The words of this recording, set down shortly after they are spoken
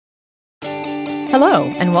Hello,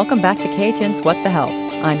 and welcome back to KHN's What the Health.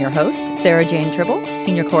 I'm your host, Sarah Jane Tribble,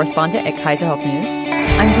 senior correspondent at Kaiser Health News.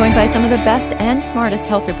 I'm joined by some of the best and smartest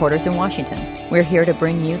health reporters in Washington. We're here to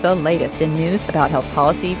bring you the latest in news about health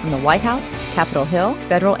policy from the White House, Capitol Hill,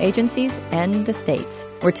 federal agencies, and the states.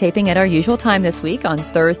 We're taping at our usual time this week on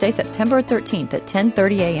Thursday, September 13th at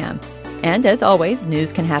 10:30 a.m. And as always,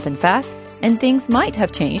 news can happen fast, and things might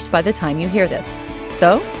have changed by the time you hear this.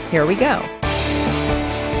 So, here we go.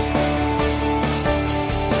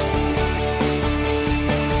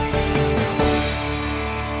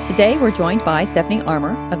 Today, we're joined by Stephanie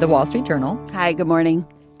Armour of the Wall Street Journal. Hi, good morning.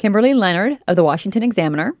 Kimberly Leonard of the Washington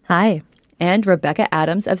Examiner. Hi. And Rebecca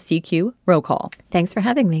Adams of CQ Roll Call. Thanks for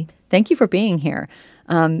having me. Thank you for being here.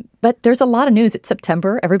 But there's a lot of news. It's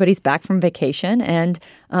September. Everybody's back from vacation. And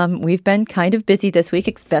we've been kind of busy this week,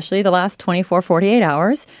 especially the last 48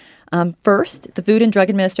 hours. First, the Food and Drug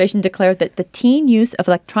Administration declared that the teen use of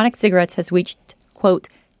electronic cigarettes has reached, quote,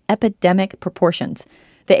 epidemic proportions.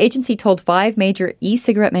 The agency told 5 major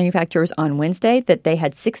e-cigarette manufacturers on Wednesday that they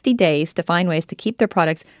had 60 days to find ways to keep their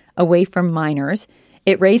products away from minors.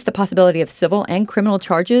 It raised the possibility of civil and criminal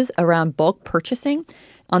charges around bulk purchasing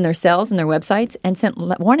on their sales and their websites, and sent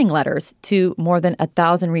warning letters to more than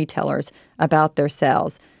 1,000 retailers about their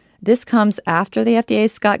sales. This comes after the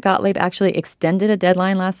FDA's Scott Gottlieb actually extended a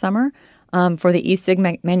deadline last summer for the e-cig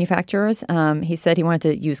manufacturers. He said he wanted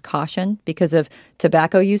to use caution because of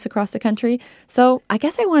tobacco use across the country. So I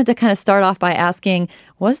guess I wanted to kind of start off by asking,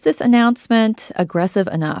 was this announcement aggressive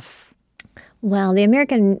enough? Well, the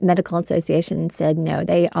American Medical Association said no.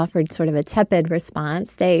 They offered sort of a tepid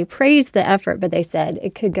response. They praised the effort, but they said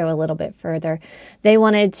it could go a little bit further. They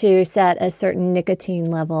wanted to set a certain nicotine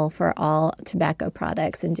level for all tobacco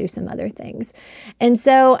products and do some other things. And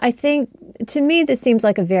so I think, to me, this seems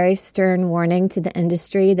like a very stern warning to the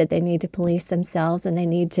industry that they need to police themselves and they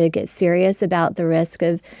need to get serious about the risk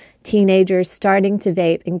of teenagers starting to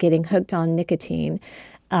vape and getting hooked on nicotine.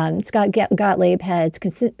 Scott Gottlieb has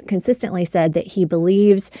consistently said that he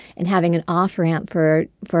believes in having an off-ramp for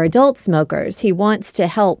adult smokers. He wants to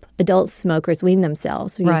help adult smokers wean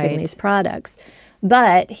themselves using these products.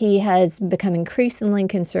 But he has become increasingly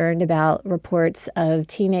concerned about reports of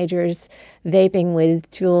teenagers vaping with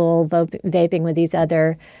Juul, vaping with these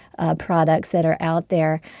other products that are out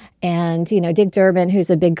there. And, Dick Durbin,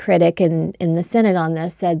 who's a big critic in the Senate on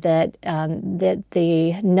this, said that that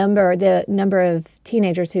the number of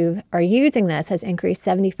teenagers who are using this has increased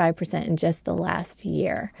 75% in just the last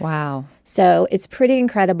year. Wow. So it's pretty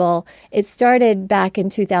incredible. It started back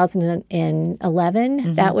in 2011.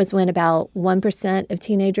 Mm-hmm. That was when about 1% of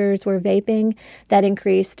teenagers were vaping. That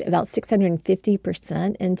increased about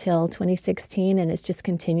 650% until 2016, and it's just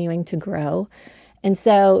continuing to grow. And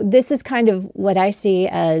so this is kind of what I see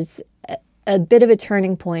as a bit of a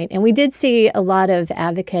turning point. And we did see a lot of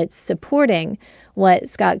advocates supporting what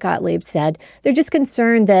Scott Gottlieb said. They're just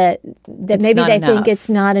concerned that maybe they think it's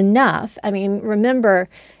not enough. I mean, remember,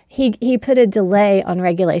 he put a delay on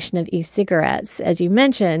regulation of e-cigarettes. As you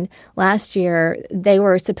mentioned, last year, they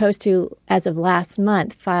were supposed to, as of last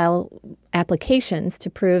month, file applications to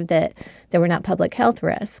prove that there were not public health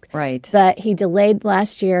risks. Right. But he delayed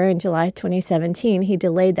last year in July 2017. He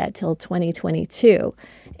delayed that till 2022.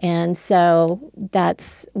 And so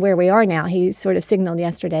that's where we are now. He sort of signaled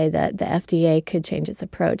yesterday that the FDA could change its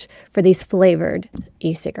approach for these flavored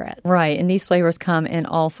e-cigarettes. Right. And these flavors come in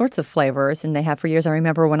all sorts of flavors, and they have for years. I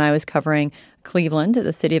remember when I was covering Cleveland,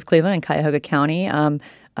 the city of Cleveland and Cuyahoga County,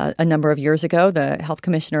 a number of years ago, the health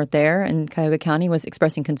commissioner there in Cuyahoga County was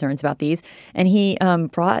expressing concerns about these. And he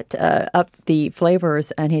brought up the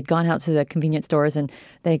flavors, and he'd gone out to the convenience stores, and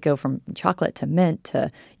they go from chocolate to mint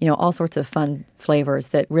to, all sorts of fun flavors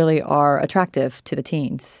that really are attractive to the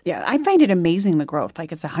teens. Yeah, I find it amazing, the growth.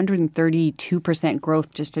 Like, it's 132%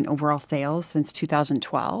 growth just in overall sales since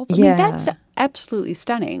 2012. I mean, that's absolutely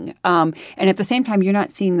stunning. And at the same time, you're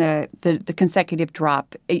not seeing the consecutive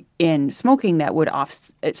drop in smoking that would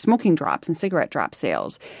smoking drops and cigarette drop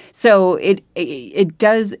sales. So it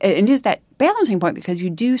is that balancing point, because you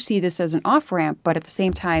do see this as an off-ramp, but at the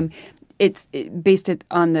same time, it's based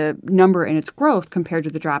on the number and its growth compared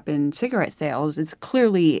to the drop in cigarette sales. It's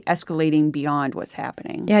clearly escalating beyond what's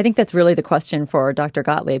happening. Yeah, I think that's really the question for Dr.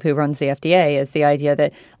 Gottlieb, who runs the FDA, is the idea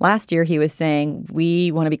that last year he was saying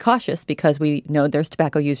we want to be cautious because we know there's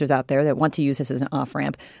tobacco users out there that want to use this as an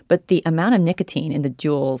off-ramp. But the amount of nicotine in the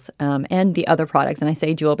Juuls and the other products, and I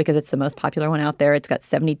say Juul because it's the most popular one out there, it's got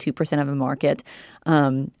 72% of the market,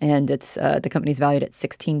 and it's the company's valued at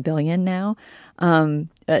 $16 billion now.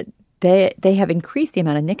 they have increased the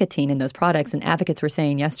amount of nicotine in those products. And advocates were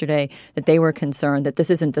saying yesterday that they were concerned that this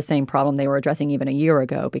isn't the same problem they were addressing even a year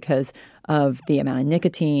ago because of the amount of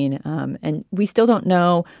nicotine. And we still don't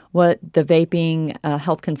know what the vaping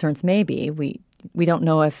health concerns may be. We don't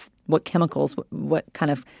know what chemicals, what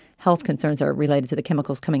kind of health concerns are related to the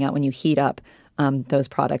chemicals coming out when you heat up those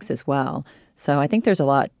products as well. So I think there's a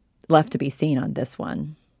lot left to be seen on this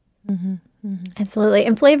one. Mm-hmm. Mm-hmm. Absolutely.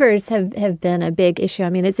 And flavors have been a big issue. I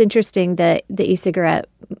mean, it's interesting that the e-cigarette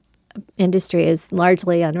industry is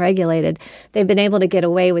largely unregulated. They've been able to get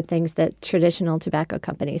away with things that traditional tobacco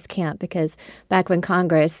companies can't, because back when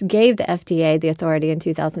Congress gave the FDA the authority in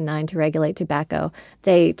 2009 to regulate tobacco,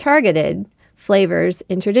 they targeted flavors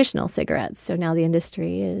in traditional cigarettes. So now the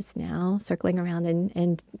industry is now circling around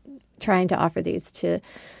and trying to offer these to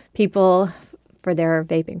people for their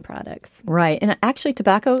vaping products. Right. And actually,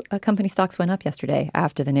 tobacco company stocks went up yesterday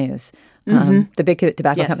after the news. The big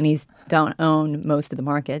tobacco companies don't own most of the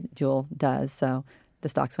market. Juul does. So the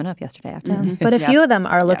stocks went up yesterday after the news. But a few of them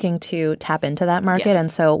are looking to tap into that market. Yes. And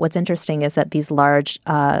so what's interesting is that these large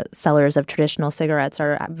sellers of traditional cigarettes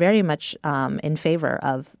are very much in favor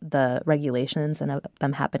of the regulations and of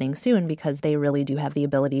them happening soon, because they really do have the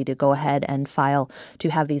ability to go ahead and file to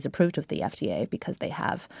have these approved with the FDA, because they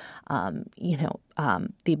have,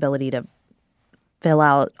 the ability to fill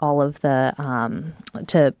out all of the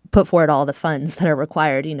to put forward all the funds that are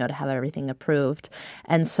required, to have everything approved.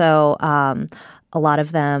 And so a lot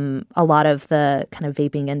of the kind of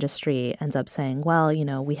vaping industry ends up saying, well,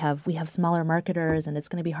 we have smaller marketers and it's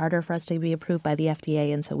going to be harder for us to be approved by the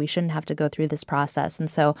FDA, and so we shouldn't have to go through this process.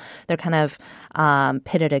 And so they're kind of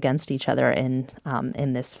pitted against each other in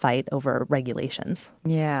this fight over regulations.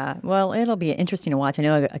 Yeah, well, it'll be interesting to watch. I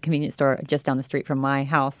know a convenience store just down the street from my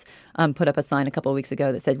house put up a sign a couple of weeks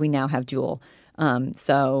ago that said, "We now have Juul."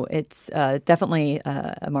 So it's definitely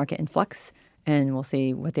a market in flux. And we'll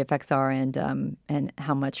see what the effects are and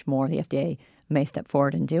how much more the FDA may step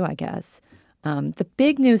forward and do, I guess. The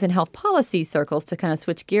big news in health policy circles, to kind of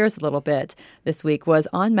switch gears a little bit this week, was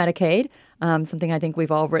on Medicaid, something I think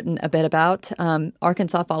we've all written a bit about.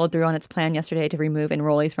 Arkansas followed through on its plan yesterday to remove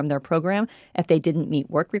enrollees from their program if they didn't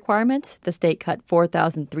meet work requirements. The state cut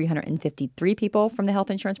 4,353 people from the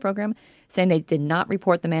health insurance program, saying they did not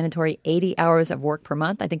report the mandatory 80 hours of work per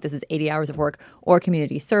month. I think this is 80 hours of work or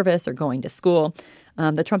community service or going to school.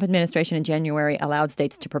 The Trump administration in January allowed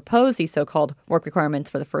states to propose these so-called work requirements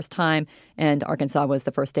for the first time, and Arkansas was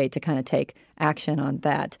the first state to kind of take action on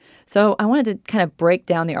that. So I wanted to kind of break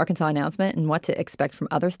down the Arkansas announcement and what to expect from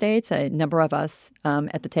other states. A number of us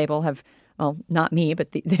at the table have, well, not me,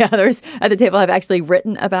 but the others at the table have actually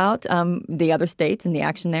written about the other states and the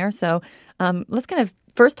action there. So let's kind of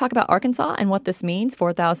first talk about Arkansas and what this means.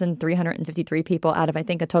 4,353 people out of, I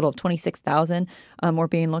think, a total of 26,000 were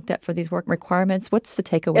being looked at for these work requirements. What's the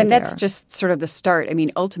takeaway there? And that's just sort of the start. I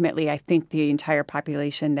mean, ultimately, I think the entire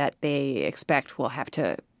population that they expect will have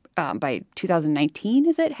to, by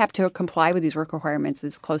 2019, have to comply with these work requirements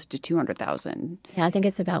is close to 200,000. Yeah, I think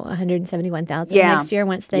it's about 171,000 next year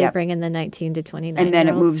once they bring in the 19 to 29. And then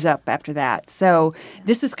it moves up after that. So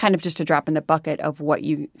this is kind of just a drop in the bucket of what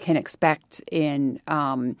you can expect in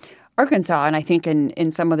Arkansas, and I think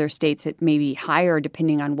in some other states it may be higher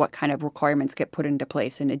depending on what kind of requirements get put into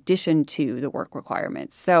place in addition to the work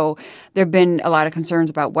requirements. So there have been a lot of concerns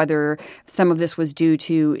about whether some of this was due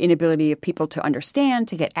to inability of people to understand,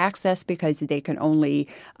 to get access, because they can only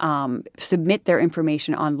submit their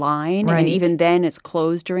information online. Right. And even then it's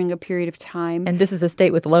closed during a period of time. And this is a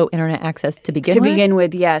state with low internet access to begin with? To begin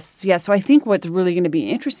with, yes. Yeah, so I think what's really going to be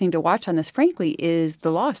interesting to watch on this, frankly, is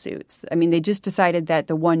the lawsuits. I mean, they just decided that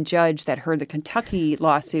the one judge that heard the Kentucky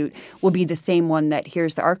lawsuit will be the same one that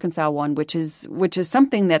hears the Arkansas one, which is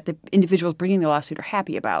something that the individuals bringing the lawsuit are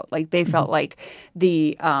happy about. Like they felt like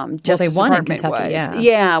the Justice Department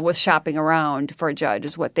was shopping around for a judge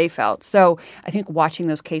is what they felt. So I think watching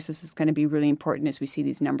those cases is going to be really important as we see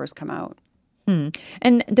these numbers come out.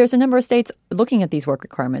 And there's a number of states looking at these work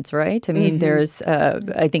requirements, right? I mean, there's,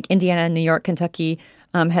 I think, Indiana, New York, Kentucky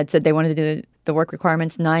had said they wanted to do the work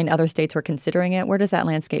requirements. 9 other states were considering it. Where does that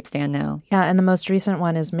landscape stand now? Yeah, and the most recent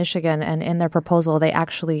one is Michigan. And in their proposal, they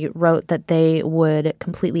actually wrote that they would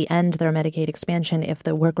completely end their Medicaid expansion if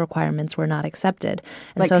the work requirements were not accepted.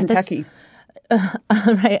 And like so Kentucky.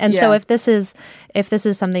 Right. And so if this is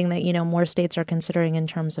something that, more states are considering in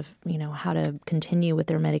terms of, how to continue with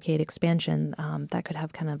their Medicaid expansion, that could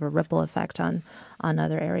have kind of a ripple effect on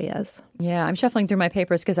other areas. Yeah, I'm shuffling through my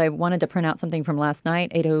papers because I wanted to print out something from last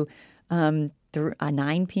night.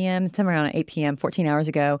 9 p.m., somewhere around 8 p.m., 14 hours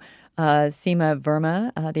ago, Seema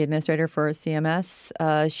Verma, the administrator for CMS,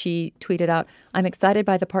 she tweeted out, "I'm excited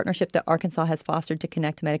by the partnership that Arkansas has fostered to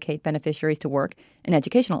connect Medicaid beneficiaries to work and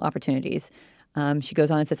educational opportunities." She goes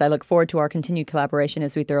on and says, "I look forward to our continued collaboration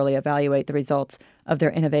as we thoroughly evaluate the results of their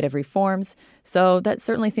innovative reforms." So that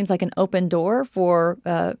certainly seems like an open door for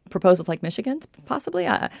proposals like Michigan's, possibly.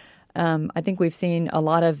 I think we've seen a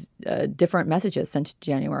lot of different messages since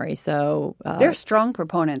January. So they're strong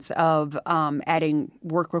proponents of adding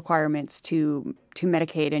work requirements to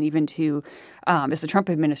Medicaid and even to, as the Trump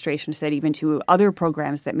administration said, even to other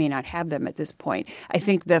programs that may not have them at this point. I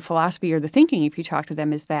think the philosophy or the thinking, if you talk to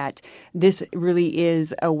them, is that this really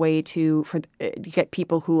is a way to get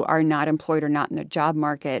people who are not employed or not in the job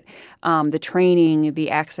market, the training,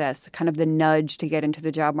 the access, kind of the nudge to get into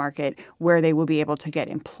the job market where they will be able to get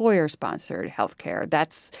employer-sponsored health care.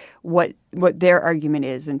 That's what their argument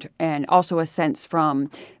is, and also a sense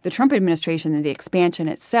from the Trump administration and the expansion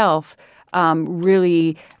itself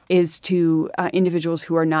really is to individuals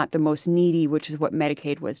who are not the most needy, which is what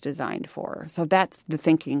Medicaid was designed for. So that's the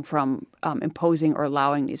thinking from imposing or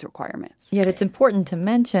allowing these requirements. Yet it's important to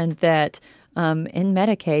mention that in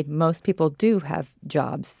Medicaid, most people do have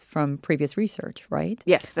jobs from previous research, right?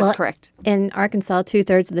 Yes, that's correct. In Arkansas,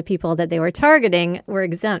 2/3 of the people that they were targeting were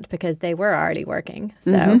exempt because they were already working.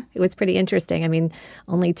 So it was pretty interesting. I mean,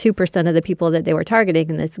 only 2% of the people that they were targeting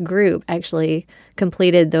in this group actually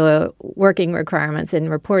completed the working requirements in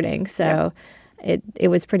reporting. So it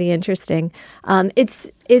was pretty interesting.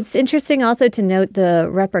 It's interesting also to note the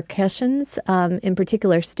repercussions in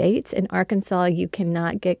particular states. In Arkansas, you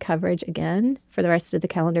cannot get coverage again for the rest of the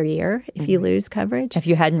calendar year if you lose coverage. If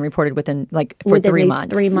you hadn't reported within 3 months.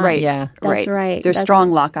 3 months. Right. Yeah. That's right. There's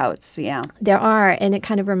strong lockouts, yeah. There are, and it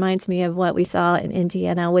kind of reminds me of what we saw in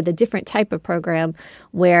Indiana with a different type of program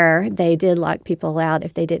where they did lock people out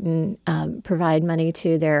if they didn't provide money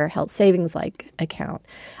to their health savings account.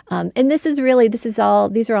 And these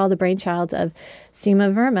are all the brainchilds of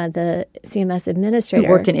Seema Verma, the CMS administrator.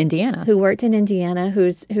 Who worked in Indiana.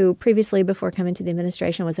 Who previously, before coming to the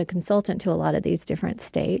administration, was a consultant to a lot of these different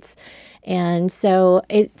states. And so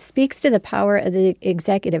it speaks to the power of the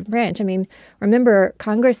executive branch. I mean, remember,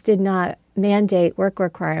 Congress did not mandate work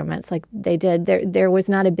requirements like they did. There was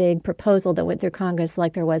not a big proposal that went through Congress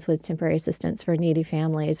like there was with temporary assistance for needy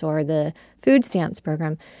families or the food stamps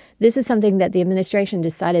program. This is something that the administration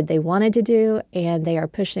decided they wanted to do, and they are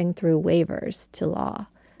pushing through waivers to law.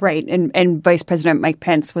 Right, and Vice President Mike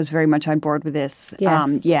Pence was very much on board with this. Yes.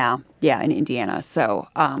 In Indiana. So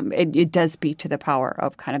it does speak to the power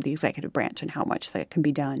of kind of the executive branch and how much that can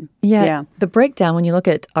be done. Yeah. The breakdown, when you look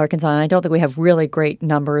at Arkansas, and I don't think we have really great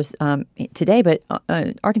numbers today, but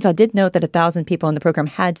Arkansas did note that 1,000 people in the program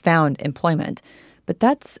had found employment. But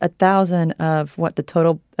that's 1,000 of the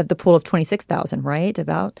total of the pool of 26,000, right?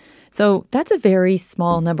 So that's a very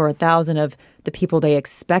small number, 1,000 of the people they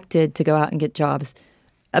expected to go out and get jobs.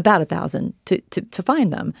 About 1,000 to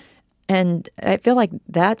find them. And I feel like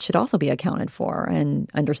that should also be accounted for and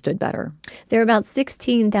understood better. There are about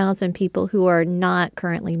 16,000 people who are not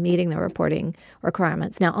currently meeting the reporting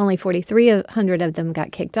requirements. Now, only 4,300 of them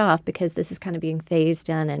got kicked off because this is kind of being phased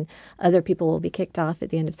in, and other people will be kicked off at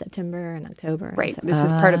the end of September and October. Right. This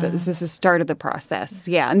is part of it. This is the start of the process.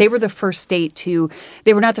 Yeah. And they were the first state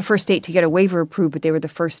they were not the first state to get a waiver approved, but they were the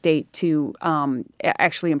first state to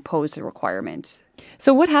actually impose the requirements.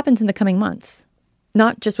 So what happens in the coming months?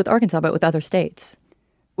 Not just with Arkansas, but with other states?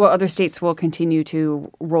 Well, other states will continue to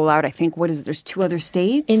roll out. I think, there's 2 other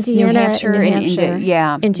states? Indiana, New Hampshire, and New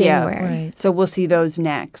Hampshire in January. Yeah. Right. So we'll see those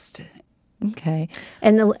next. Okay.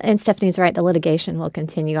 And Stephanie's right. The litigation will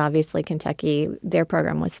continue. Obviously, Kentucky, their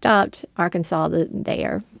program was stopped. Arkansas, they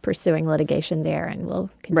are pursuing litigation there and will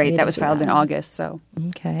continue. Right. That was filed in August. So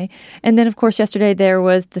okay. And then, of course, yesterday there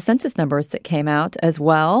was the census numbers that came out as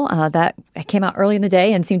well. That came out early in the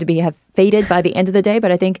day and seemed to have faded by the end of the day.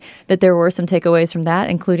 But I think that there were some takeaways from that,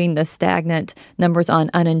 including the stagnant numbers on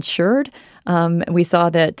uninsured. We saw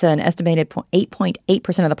that an estimated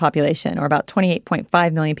 8.8% of the population, or about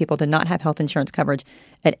 28.5 million people, did not have health insurance coverage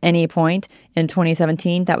at any point in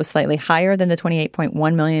 2017. That was slightly higher than the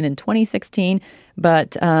 28.1 million in 2016,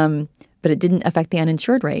 but it didn't affect the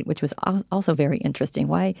uninsured rate, which was also very interesting.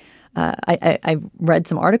 Why? I read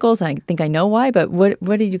some articles, and I think I know why, but what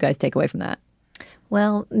did you guys take away from that?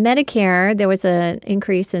 Well, Medicare, there was an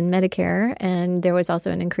increase in Medicare, and there was also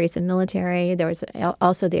an increase in military. There was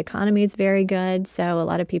also the economy is very good, so a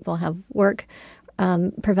lot of people have work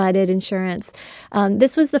provided insurance.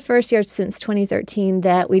 This was the first year since 2013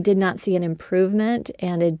 that we did not see an improvement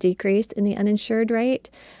and a decrease in the uninsured rate.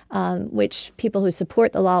 which people who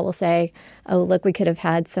support the law will say, oh, look, we could have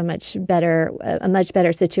had a much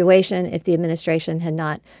better situation if the administration had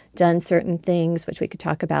not done certain things, which we could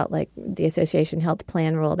talk about, like the Association Health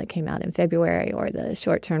Plan rule that came out in February, or the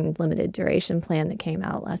short-term limited duration plan that came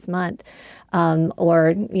out last month,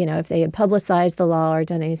 or if they had publicized the law or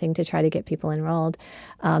done anything to try to get people enrolled,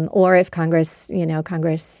 or if Congress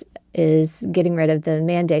is getting rid of the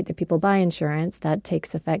mandate that people buy insurance. That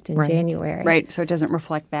takes effect in January. Right. So it doesn't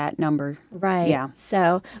reflect that number. Right. Yeah.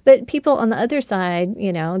 So, but people on the other side,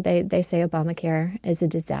 they say Obamacare is a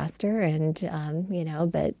disaster, and,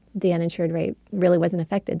 but the uninsured rate really wasn't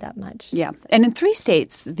affected that much. Yeah. So. And in 3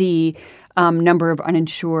 states, the number of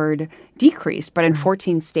uninsured decreased, but in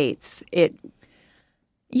 14 states, it.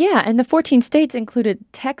 Yeah, and the 14 states included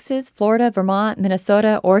Texas, Florida, Vermont,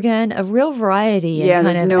 Minnesota, Oregon, a real variety. Yeah, in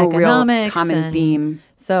there's kind of no real economics common theme.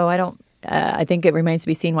 So I think it remains to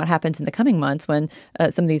be seen what happens in the coming months when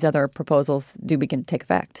some of these other proposals do begin to take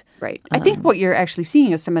effect. Right. I think what you're actually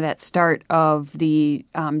seeing is some of that start of the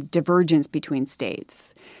divergence between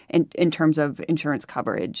states in terms of insurance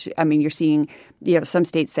coverage. I mean, you're seeing some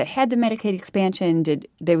states that had the Medicaid expansion did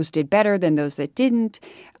better than those that didn't.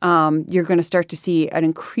 You're going to start to see an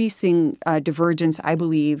increasing divergence, I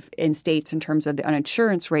believe, in states in terms of the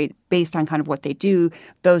uninsurance rate based on kind of what they do.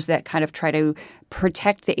 Those that kind of try to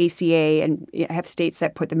protect the ACA and have states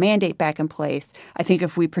that put the mandate back in place. I think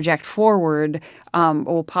if we project forward,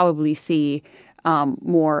 we'll probably see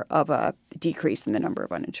more of a decrease in the number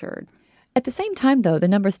of uninsured. At the same time, though, the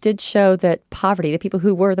numbers did show that poverty, the people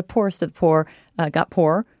who were the poorest of the poor, got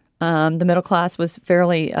poorer. The middle class was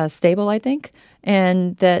fairly stable, I think,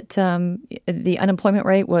 and that the unemployment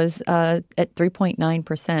rate was at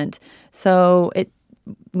 3.9%. So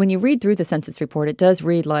when you read through the census report, it does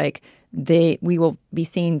read like we will be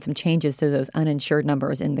seeing some changes to those uninsured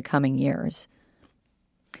numbers in the coming years.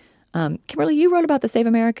 Kimberly, you wrote about the Save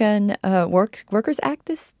American Workers Act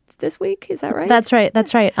this week. Is that right? That's right.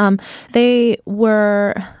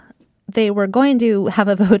 They were going to have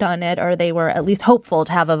a vote on it, or they were at least hopeful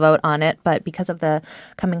to have a vote on it. But because of the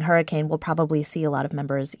coming hurricane, we'll probably see a lot of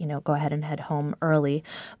members, go ahead and head home early.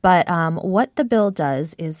 But what the bill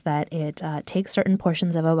does is that it takes certain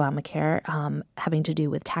portions of Obamacare having to do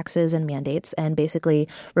with taxes and mandates and basically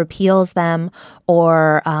repeals them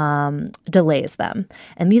or delays them.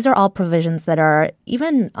 And these are all provisions that are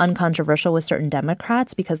even uncontroversial with certain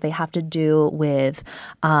Democrats because they have to do with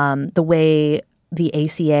the way the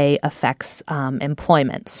ACA affects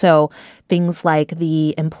employment. So things like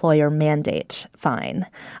the employer mandate fine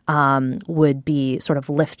would be sort of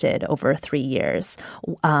lifted over 3 years.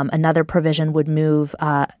 Another provision would move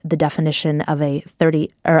the definition of a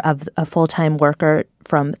full-time worker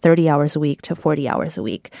from 30 hours a week to 40 hours a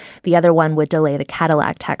week. The other one would delay the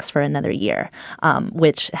Cadillac tax for another year,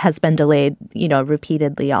 which has been delayed,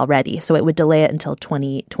 repeatedly already. So it would delay it until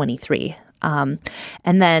 2023. And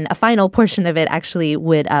then a final portion of it actually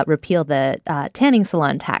would repeal the tanning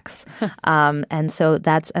salon tax. And so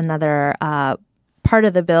that's another part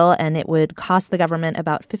of the bill, and it would cost the government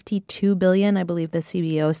about $52 billion, I believe the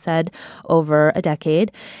CBO said, over a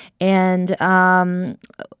decade. And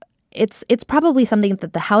it's probably something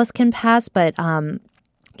that the House can pass, but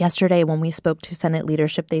yesterday, when we spoke to Senate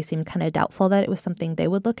leadership, they seemed kind of doubtful that it was something they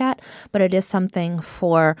would look at. But it is something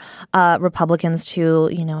for Republicans to,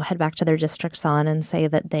 head back to their districts on and say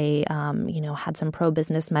that they, had some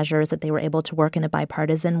pro-business measures that they were able to work in a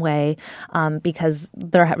bipartisan way, because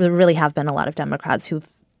there really have been a lot of Democrats who've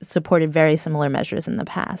supported very similar measures in the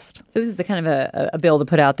past. So this is the kind of a bill to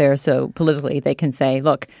put out there so politically they can say,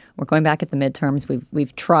 look, we're going back at the midterms.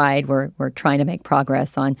 We've tried. We're trying to make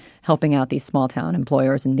progress on helping out these small town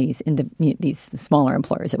employers and these smaller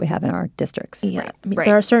employers that we have in our districts. Yeah,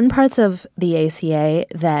 There are certain parts of the ACA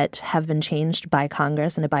that have been changed by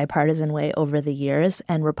Congress in a bipartisan way over the years,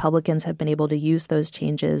 and Republicans have been able to use those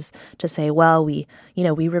changes to say, well, we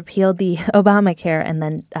repealed the Obamacare, and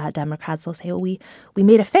then Democrats will say, well, we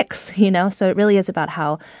made a fix, So it really is about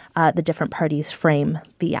how the different parties frame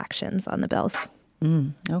the actions on the bills.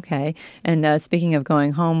 Okay. And speaking of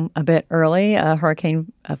going home a bit early, Hurricane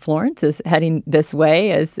Florence is heading this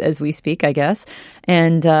way as we speak, I guess.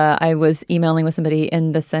 And I was emailing with somebody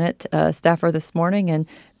in the Senate staffer this morning, and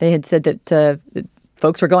they had said that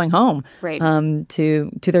folks were going home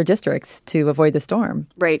to their districts to avoid the storm.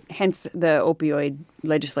 Right. Hence the opioid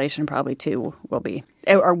legislation probably too will be,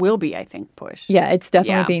 I think, pushed. Yeah, it's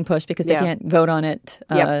definitely being pushed because they can't vote on it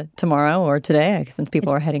tomorrow or today since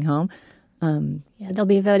people are heading home. They'll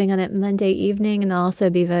be voting on it Monday evening, and they'll also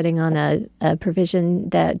be voting on a provision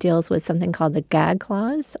that deals with something called the gag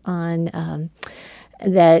clause on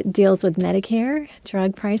that deals with Medicare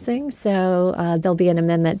drug pricing. So there'll be an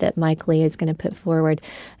amendment that Mike Lee is going to put forward.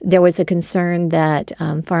 There was a concern that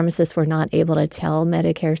pharmacists were not able to tell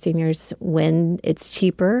Medicare seniors when it's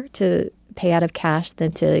cheaper to pay out of cash than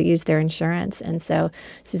to use their insurance. And so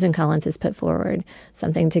Susan Collins has put forward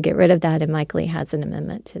something to get rid of that, and Mike Lee has an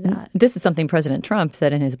amendment to that. This is something President Trump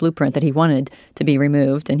said in his blueprint that he wanted to be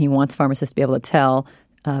removed, and he wants pharmacists to be able to tell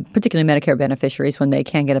particularly Medicare beneficiaries when they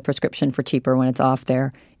can get a prescription for cheaper when it's off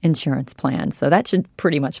their insurance plan. So that should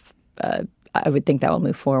pretty much, I would think that will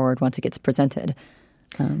move forward once it gets presented.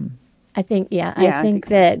 I think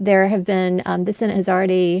that there have been, the Senate has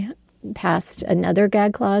already passed another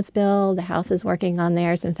gag clause bill. The House is working on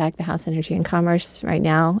theirs. In fact, the House Energy and Commerce right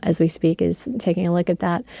now, as we speak, is taking a look at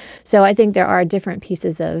that. So I think there are different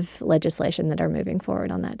pieces of legislation that are moving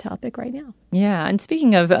forward on that topic right now. Yeah. And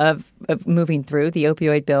speaking of moving through the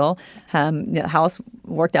opioid bill, the House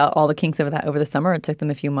worked out all the kinks over that over the summer. It took them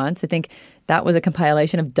a few months. I think that was a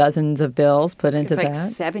compilation of dozens of bills put into that. It's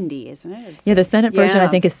like 70, isn't it? Yeah, the Senate version, I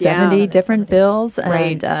think, is 70 different bills.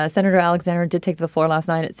 Right. And Senator Alexander did take to the floor last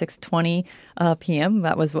night at 6:20 p.m.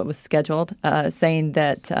 That was what was scheduled, saying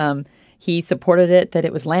that he supported it, that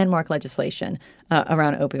it was landmark legislation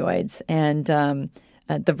around opioids. And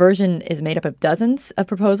the version is made up of dozens of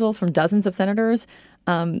proposals from dozens of senators,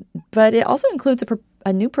 but it also includes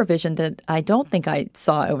a new provision that I don't think I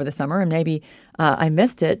saw over the summer, and maybe I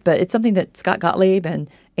missed it, but it's something that Scott Gottlieb and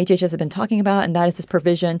HHS have been talking about, and that is this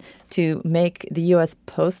provision to make the U.S.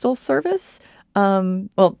 Postal Service,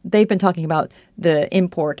 they've been talking about the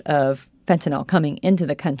import of fentanyl coming into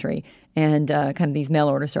the country and kind of these mail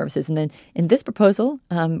order services. And then in this proposal,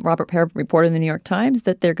 Robert Pear reported in the New York Times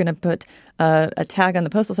that they're going to put a tag on the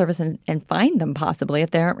Postal Service and fine them possibly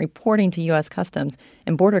if they aren't reporting to U.S. Customs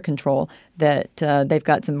and Border Control that they've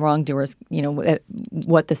got some wrongdoers,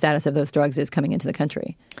 what the status of those drugs is coming into the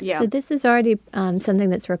country. Yeah. So this is already something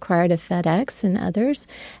that's required of FedEx and others.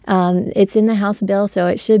 It's in the House bill, so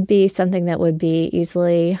it should be something that would be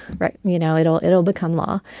easily, it'll become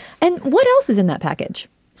law. And what else is in that package?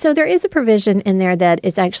 So there is a provision in there that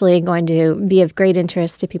is actually going to be of great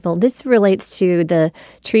interest to people. This relates to the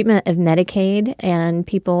treatment of Medicaid and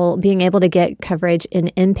people being able to get coverage in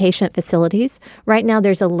inpatient facilities. Right now,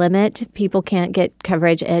 there's a limit. People can't get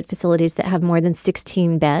coverage at facilities that have more than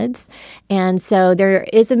 16 beds. And so there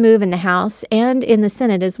is a move in the House and in the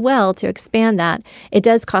Senate as well to expand that. It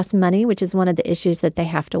does cost money, which is one of the issues that they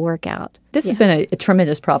have to work out. This has been a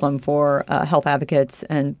tremendous problem for health advocates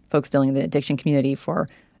and folks dealing in the addiction community for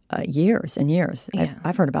years and years. Yeah.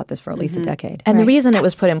 I've heard about this for at least a decade. And the reason it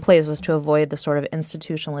was put in place was to avoid the sort of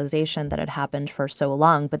institutionalization that had happened for so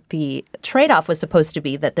long. But the trade-off was supposed to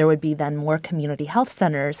be that there would be then more community health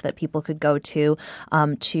centers that people could go to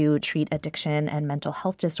treat addiction and mental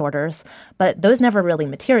health disorders. But those never really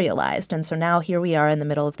materialized. And so now here we are in the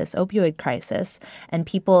middle of this opioid crisis, and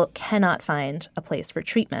people cannot find a place for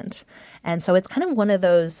treatment. And so it's kind of one of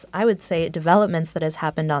those, I would say, developments that has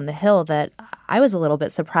happened on the Hill that I was a little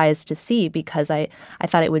bit surprised to see, because I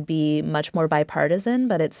thought it would be much more bipartisan,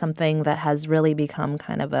 but it's something that has really become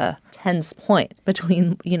kind of a tense point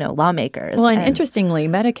between, lawmakers. Well, and interestingly,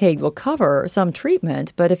 Medicaid will cover some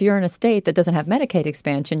treatment, but if you're in a state that doesn't have Medicaid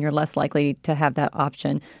expansion, you're less likely to have that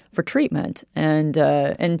option for treatment. And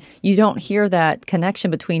you don't hear that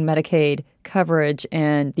connection between Medicaid coverage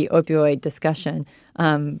and the opioid discussion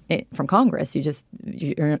from Congress.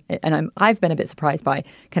 I've been a bit surprised by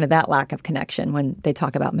kind of that lack of connection when they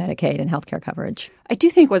talk about Medicaid and healthcare coverage. I do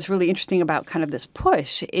think what's really interesting about kind of this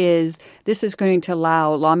push is this is going to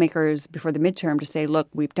allow lawmakers before the midterm to say, look,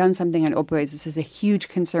 we've done something on opioids. This is a huge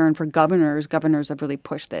concern for governors. Governors have really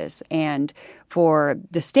pushed this, and for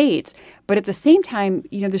the states. But at the same time,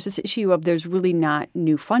 there's this issue of there's really not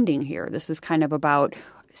new funding here. This is kind of about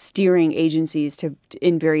steering agencies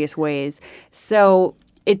in various ways. So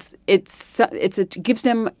it gives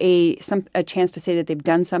them a chance to say that they've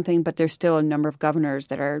done something, but there's still a number of governors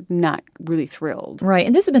that are not really thrilled. Right.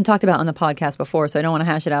 And this has been talked about on the podcast before, so I don't want to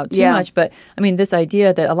hash it out too much. But I mean, this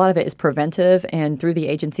idea that a lot of it is preventive and through the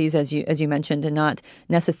agencies, as you mentioned, and not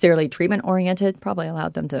necessarily treatment oriented, probably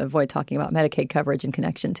allowed them to avoid talking about Medicaid coverage in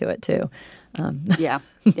connection to it too. Yeah,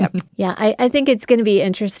 I think it's going to be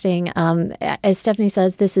interesting. As Stephanie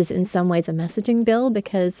says, this is in some ways a messaging bill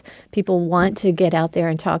because people want to get out there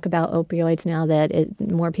and talk about opioids now that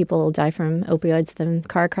more people die from opioids than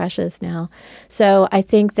car crashes now. So I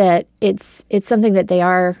think that it's something that they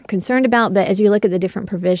are concerned about. But as you look at the different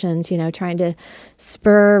provisions, trying to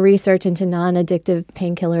spur research into non-addictive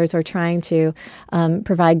painkillers or trying to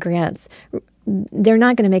provide grants, they're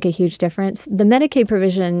not going to make a huge difference. The Medicaid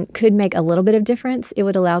provision could make a little bit of difference. It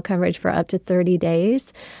would allow coverage for up to 30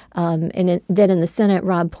 days. Then in the Senate,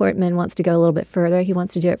 Rob Portman wants to go a little bit further. He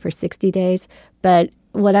wants to do it for 60 days. But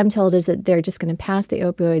what I'm told is that they're just going to pass the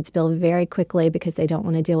opioids bill very quickly because they don't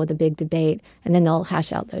want to deal with a big debate. And then they'll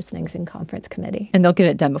hash out those things in conference committee. And they'll get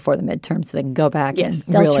it done before the midterm so they can go back. Yes,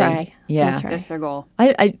 and they'll really, try. Yeah, They'll try. That's their goal.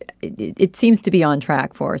 It seems to be on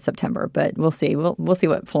track for September, but we'll see. We'll see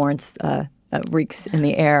what Florence reeks in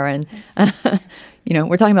the air. And,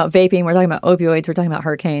 we're talking about vaping, we're talking about opioids, we're talking about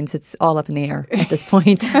hurricanes. It's all up in the air at this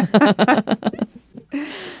point.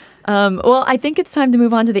 Well, I think it's time to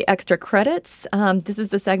move on to the extra credits. This is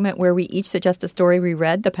the segment where we each suggest a story we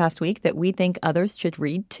read the past week that we think others should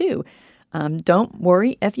read too. Don't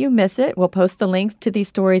worry if you miss it. We'll post the links to these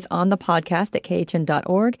stories on the podcast at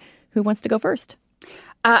khn.org. Who wants to go first?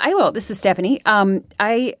 I will. This is Stephanie.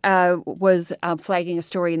 I was flagging a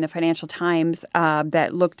story in the Financial Times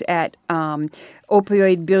that looked at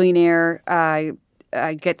opioid billionaire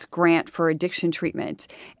gets grant for addiction treatment.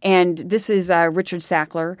 And this is Richard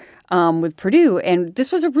Sackler with Purdue. And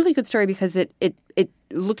this was a really good story because it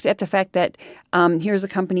looked at the fact that here's a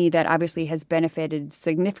company that obviously has benefited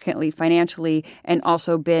significantly financially and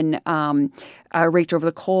also been raked over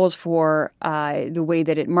the coals for the way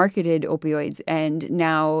that it marketed opioids. And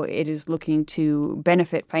now it is looking to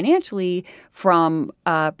benefit financially from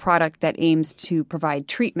a product that aims to provide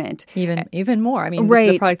treatment. Even more. I mean, this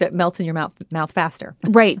is a product that melts in your mouth faster.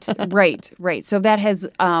 Right. So that has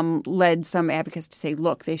led some advocates to say,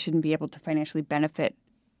 look, they shouldn't be able to financially benefit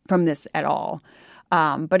from this at all.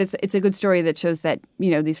 But it's a good story that shows that,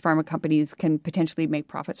 these pharma companies can potentially make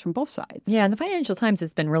profits from both sides. Yeah, and the Financial Times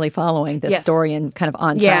has been really following this story and kind of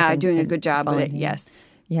on track. Yeah, doing a good job with it, yes.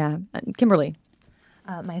 Yeah. Kimberly.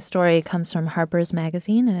 My story comes from Harper's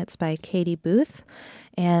Magazine, and it's by Katie Booth.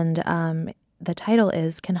 And the title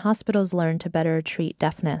is, Can Hospitals Learn to Better Treat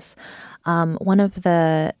Deafness? One of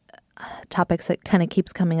the topics that kind of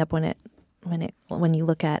keeps coming up when you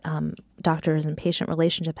look at doctors and patient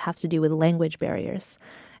relationship has to do with language barriers.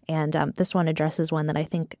 And this one addresses one that I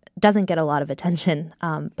think doesn't get a lot of attention,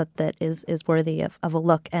 but that is worthy of a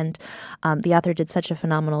look. And the author did such a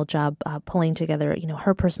phenomenal job pulling together,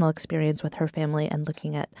 her personal experience with her family and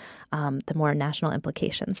looking at the more national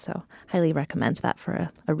implications. So highly recommend that for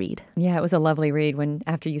a read. Yeah, it was a lovely read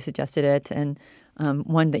after you suggested it, and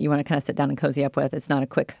one that you want to kind of sit down and cozy up with. It's not a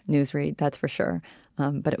quick news read, that's for sure,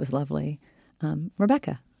 but it was lovely.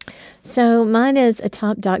 Rebecca. So mine is A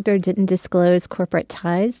Top Doctor Didn't Disclose Corporate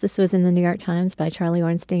Ties. This was in the New York Times by Charlie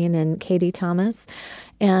Ornstein and Katie Thomas.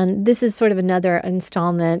 And this is sort of another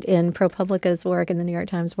installment in ProPublica's work and the New York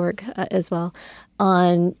Times work as well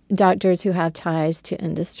on doctors who have ties to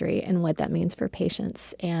industry and what that means for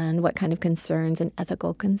patients and what kind of concerns and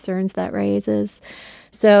ethical concerns that raises.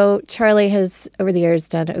 So Charlie has, over the years,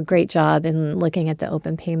 done a great job in looking at the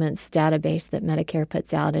open payments database that Medicare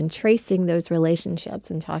puts out and tracing those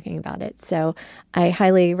relationships and talking about it. So I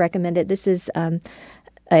highly recommend it. This is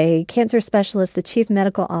a cancer specialist, the chief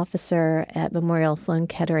medical officer at Memorial Sloan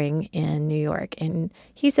Kettering in New York. And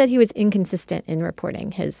he said he was inconsistent in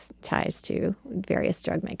reporting his ties to various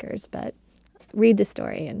drug makers. But read the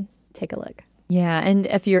story and take a look. Yeah, and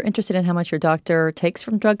if you're interested in how much your doctor takes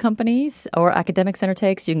from drug companies or academic center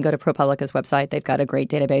takes, you can go to ProPublica's website. They've got a great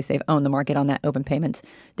database. They've owned the market on that open payments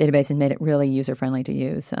database and made it really user-friendly to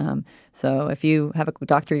use. So if you have a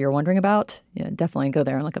doctor you're wondering about, definitely go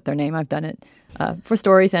there and look up their name. I've done it for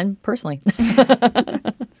stories and personally.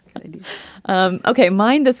 Okay,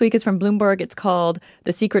 mine this week is from Bloomberg. It's called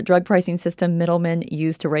The Secret Drug Pricing System Middlemen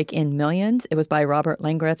Use to Rake in Millions. It was by Robert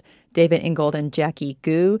Langreth, David Ingold, and Jackie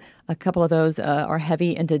Gu. A couple of those are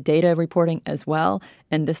heavy into data reporting as well.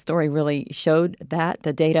 And this story really showed that.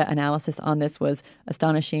 The data analysis on this was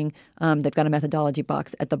astonishing. They've got a methodology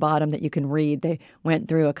box at the bottom that you can read. They went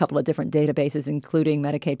through a couple of different databases, including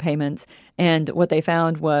Medicaid payments. And what they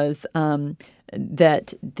found was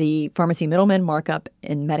that the pharmacy middlemen mark up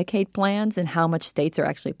in Medicaid plans and how much states are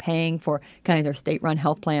actually paying for kind of their state-run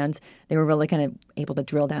health plans. They were really kind of able to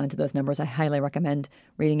drill down into those numbers. I highly recommend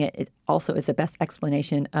reading it. It also is the best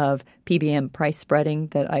explanation of PBM price spreading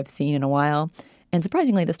that I've seen in a while. And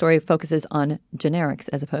surprisingly, the story focuses on generics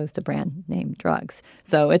as opposed to brand name drugs.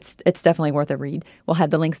 So it's definitely worth a read. We'll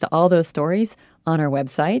have the links to all those stories on our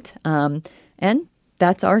website. And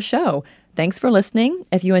that's our show. Thanks for listening.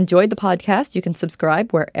 If you enjoyed the podcast, you can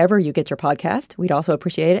subscribe wherever you get your podcast. We'd also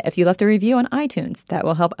appreciate it if you left a review on iTunes. That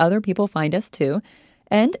will help other people find us too.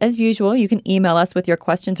 And as usual, you can email us with your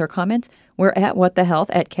questions or comments. We're at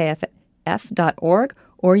whatthehealth@kff.org,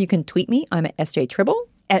 or you can tweet me. I'm at SJ Tribble.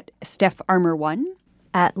 At Steph Armour 1.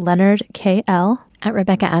 At Leonard KL. At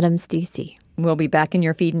Rebecca Adams, DC. We'll be back in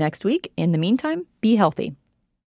your feed next week. In the meantime, be healthy.